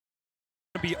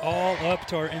Be all up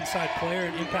to our inside player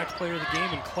and impact player of the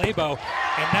game in Claybo.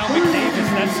 And now McDavis,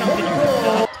 that's something you have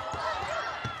not.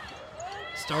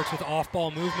 Starts with off-ball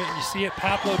movement, and you see it,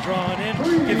 Paplo drawing in,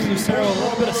 gives Lucero a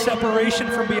little bit of separation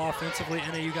from being. Offensively,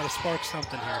 NAU got to spark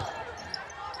something here.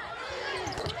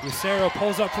 Lucero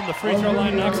pulls up from the free throw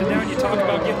line, knocks it down. You talk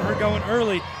about getting her going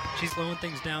early. She's slowing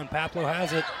things down. Paplo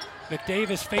has it.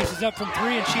 McDavis faces up from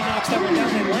three, and she knocks that one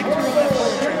down. They like to run that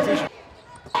forward transition.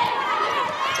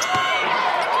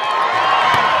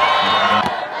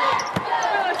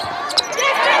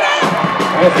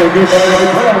 A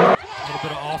little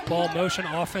bit of off-ball motion,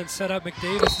 offense set up.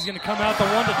 McDavis is going to come out the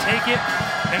one to take it.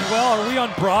 And well, are we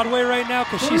on Broadway right now?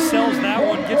 Because she sells that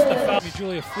one, gets the foul.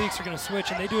 Julia Fleeks are going to switch,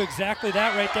 and they do exactly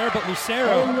that right there. But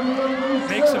Lucero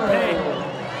makes them pay.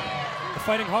 The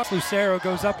Fighting Hawks, Lucero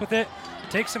goes up with it,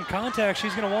 takes some contact.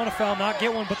 She's going to want a foul, not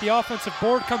get one, but the offensive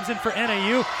board comes in for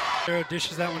NAU. Lucero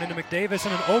dishes that one into McDavis,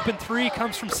 and an open three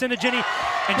comes from Sinagini,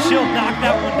 and she'll knock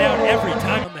that one down every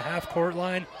time on the half-court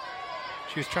line.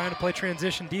 She was trying to play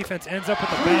transition defense, ends up with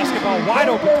the basketball, wide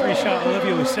open three-shot.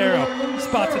 Olivia Lucero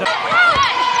spots it up.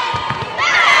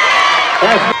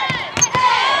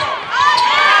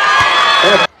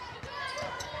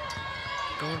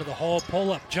 Going to the hole,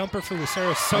 pull-up jumper for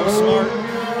Lucero, so smart.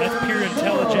 That's pure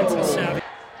intelligence and savvy.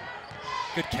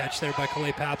 Good catch there by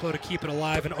Calais Paplo to keep it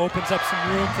alive and opens up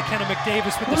some room to Kenna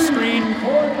McDavis with the screen.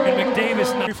 And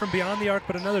McDavis not from beyond the arc,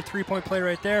 but another three-point play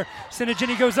right there.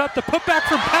 Sinagini goes up, the putback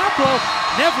from Paplo,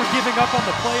 never giving up on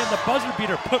the play, and the buzzer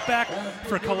beater putback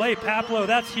for Calais Paplo.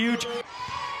 That's huge.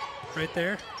 Right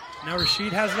there. Now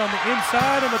Rashid has it on the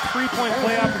inside, and the three-point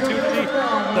play opportunity.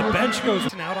 The bench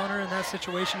goes out on her in that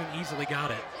situation and easily got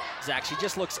it. Zach, she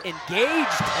just looks engaged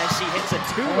as she hits a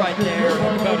two right there.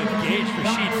 Talk about engaged.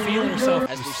 Rashid feeling herself.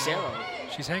 As Lucero.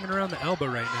 She's hanging around the elbow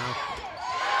right now.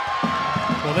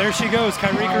 Well, there she goes.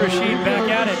 Kairika Rashid back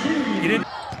at it. He didn't.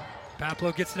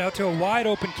 Paplo gets it out to a wide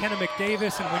open Kenna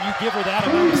McDavis, and when you give her that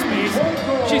amount of space,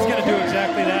 she's going to do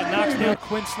exactly that. Knocks down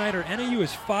Quinn Snyder. NAU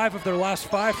is 5 of their last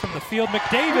 5 from the field.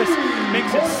 McDavis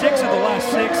makes it 6 of the last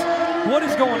 6. What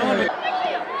is going on with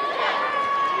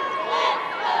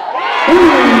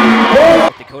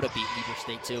Dakota beat Weber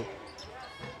State too.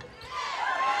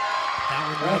 That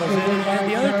one rattles in,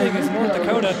 and the other thing is North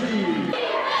Dakota.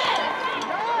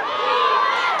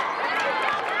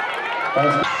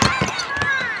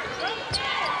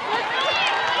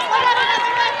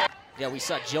 Yeah, we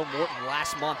saw Jill Morton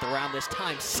last month around this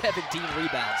time, 17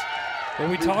 rebounds.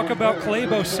 When we talk about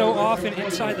Claybo so often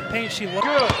inside the paint, she loves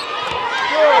it.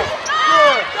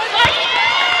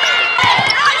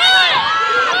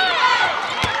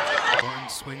 Morton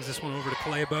swings this one over to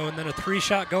Claybo, and then a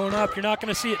three-shot going up. You're not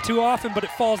going to see it too often, but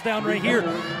it falls down right here.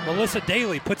 Melissa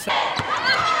Daly puts that.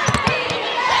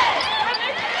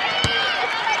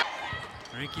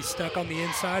 Ranky stuck on the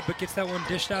inside, but gets that one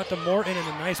dished out to Morton, and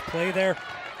a nice play there.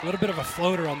 A little bit of a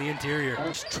floater on the interior.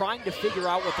 Just trying to figure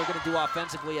out what they're going to do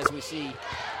offensively as we see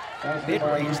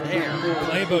mid-range there.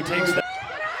 Claybo takes that.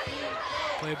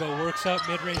 Claybo works up,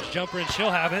 mid-range jumper, and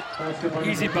she'll have it.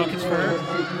 Easy buckets for her.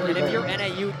 And if you're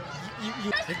NAU,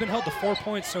 they've been held to 4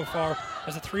 points so far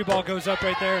as the three ball goes up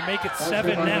right there and make it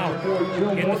 7 now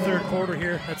in the third quarter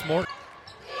here. That's more.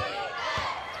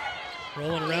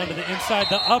 Rolling around to the inside,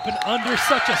 the up and under,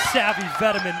 such a savvy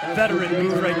veteran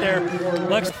move right there.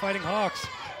 Lex Fighting Hawks.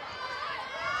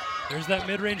 There's that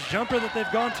mid-range jumper that they've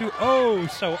gone to oh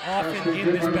so often in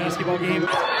this basketball game.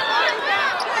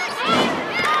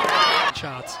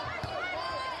 Shots.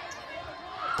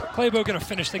 Claybo gonna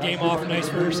finish the game off nice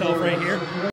for herself right here.